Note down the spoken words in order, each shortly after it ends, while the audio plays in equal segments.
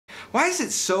Why is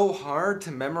it so hard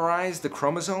to memorize the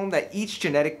chromosome that each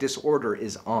genetic disorder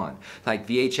is on? Like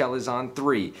VHL is on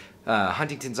 3,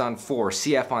 Huntington's on 4,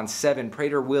 CF on 7,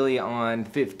 Prader-Willi on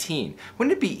 15.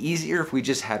 Wouldn't it be easier if we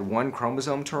just had one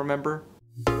chromosome to remember?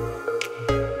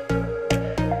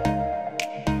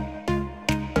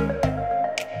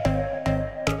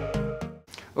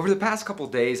 Over the past couple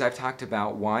days, I've talked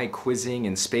about why quizzing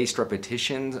and spaced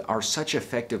repetitions are such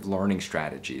effective learning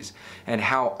strategies, and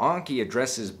how Anki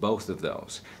addresses both of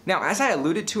those. Now, as I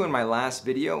alluded to in my last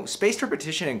video, spaced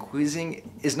repetition and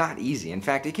quizzing is not easy. In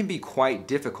fact, it can be quite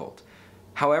difficult.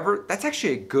 However, that's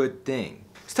actually a good thing.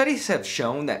 Studies have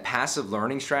shown that passive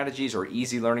learning strategies or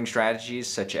easy learning strategies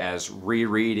such as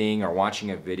rereading or watching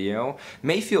a video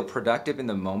may feel productive in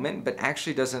the moment, but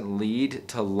actually doesn't lead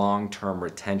to long-term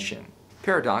retention.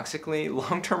 Paradoxically,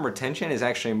 long-term retention is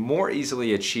actually more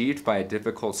easily achieved by a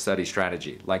difficult study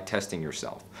strategy, like testing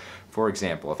yourself. For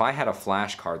example, if I had a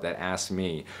flashcard that asked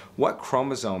me what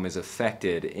chromosome is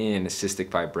affected in cystic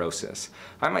fibrosis,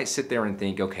 I might sit there and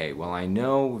think, okay, well, I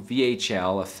know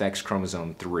VHL affects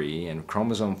chromosome 3 and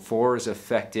chromosome 4 is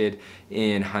affected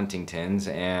in Huntington's,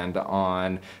 and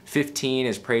on 15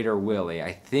 is Prader-Willi.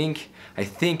 I think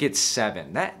it's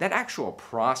 7. That actual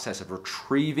process of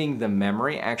retrieving the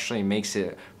memory actually makes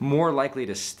it more likely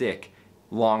to stick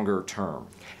longer term.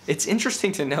 It's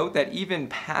interesting to note that even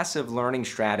passive learning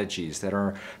strategies that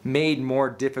are made more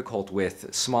difficult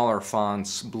with smaller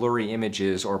fonts, blurry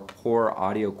images, or poor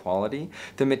audio quality,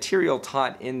 the material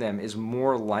taught in them is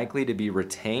more likely to be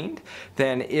retained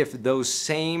than if those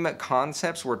same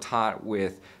concepts were taught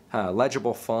with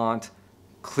legible font,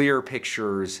 clear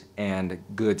pictures, and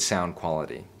good sound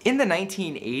quality. In the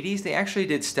 1980s, they actually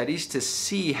did studies to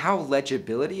see how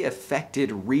legibility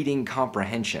affected reading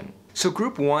comprehension. So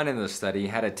group 1 in the study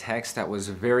had a text that was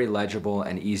very legible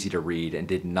and easy to read and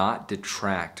did not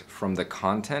detract from the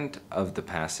content of the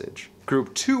passage.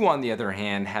 Group 2, on the other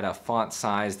hand, had a font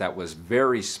size that was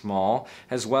very small,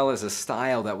 as well as a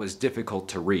style that was difficult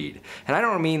to read. And I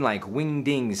don't mean like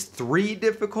Wingdings 3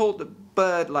 difficult,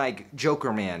 but like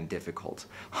Jokerman difficult.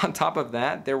 On top of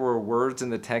that, there were words in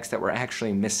the text that were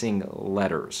actually missing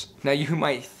letters. Now you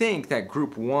might think that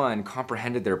group 1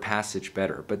 comprehended their passage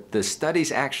better, but the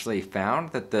studies actually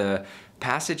found that the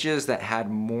passages that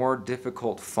had more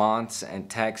difficult fonts and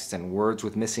text and words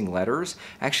with missing letters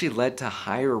actually led to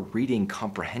higher reading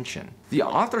comprehension. The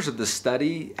authors of the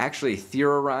study actually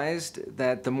theorized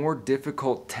that the more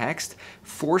difficult text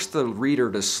forced the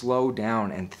reader to slow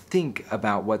down and think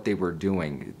about what they were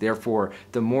doing. Therefore,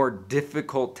 the more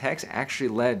difficult text actually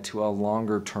led to a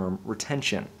longer term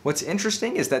retention. What's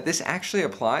interesting is that this actually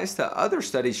applies to other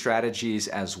study strategies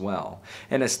as well.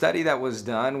 In a study that was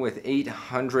done with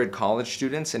 800 college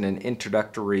students in an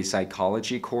introductory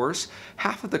psychology course,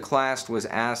 half of the class was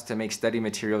asked to make study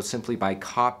materials simply by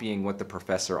copying what the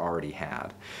professor already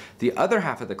had. The other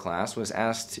half of the class was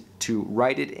asked to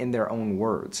write it in their own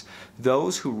words.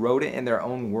 Those who wrote it in their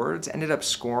own words ended up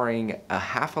scoring a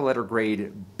half a letter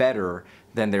grade better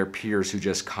than their peers who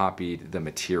just copied the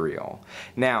material.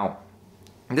 Now,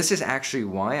 this is actually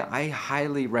why I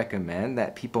highly recommend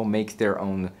that people make their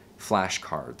own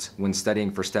flashcards when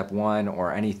studying for step 1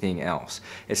 or anything else.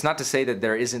 It's not to say that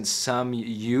there isn't some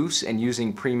use in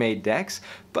using pre-made decks,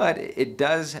 but it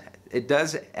does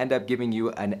end up giving you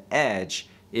an edge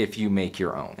if you make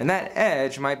your own. And that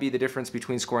edge might be the difference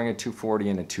between scoring a 240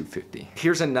 and a 250.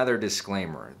 Here's another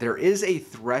disclaimer. There is a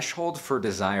threshold for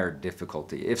desired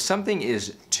difficulty. If something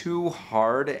is too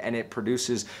hard and it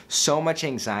produces so much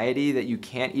anxiety that you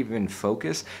can't even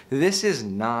focus, this is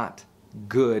not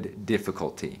good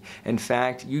difficulty. In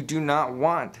fact, you do not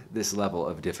want this level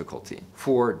of difficulty.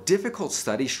 For difficult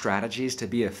study strategies to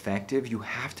be effective, you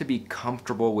have to be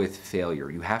comfortable with failure.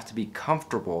 You have to be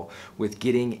comfortable with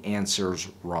getting answers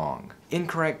wrong.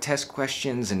 Incorrect test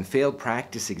questions and failed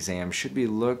practice exams should be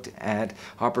looked at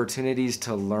opportunities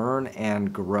to learn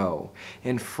and grow.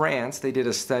 In France, they did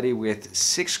a study with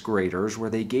 6th graders where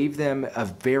they gave them a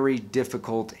very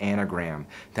difficult anagram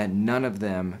that none of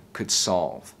them could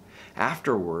solve.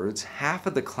 Afterwards, half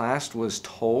of the class was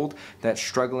told that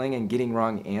struggling and getting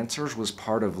wrong answers was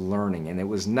part of learning and it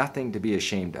was nothing to be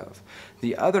ashamed of.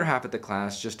 The other half of the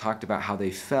class just talked about how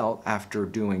they felt after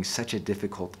doing such a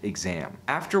difficult exam.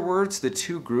 Afterwards, the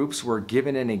two groups were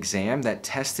given an exam that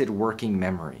tested working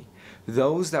memory.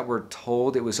 Those that were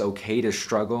told it was okay to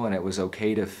struggle and it was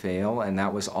okay to fail and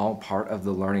that was all part of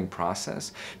the learning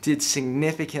process did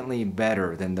significantly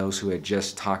better than those who had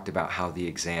just talked about how the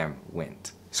exam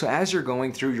went. So as you're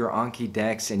going through your Anki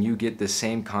decks and you get the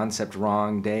same concept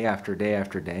wrong day after day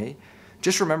after day,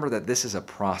 Just remember that this is a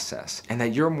process and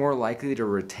that you're more likely to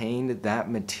retain that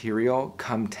material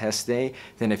come test day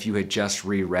than if you had just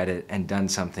reread it and done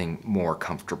something more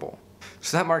comfortable.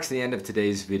 So that marks the end of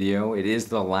today's video. It is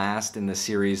the last in the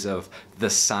series of the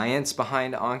science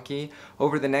behind Anki.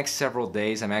 Over the next several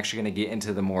days, I'm actually going to get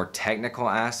into the more technical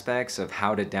aspects of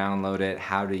how to download it,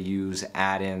 how to use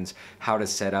add-ins, how to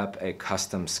set up a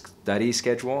custom study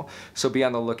schedule. So be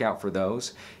on the lookout for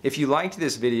those. If you liked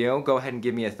this video, go ahead and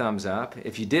give me a thumbs up.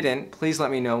 If you didn't, please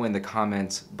let me know in the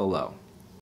comments below.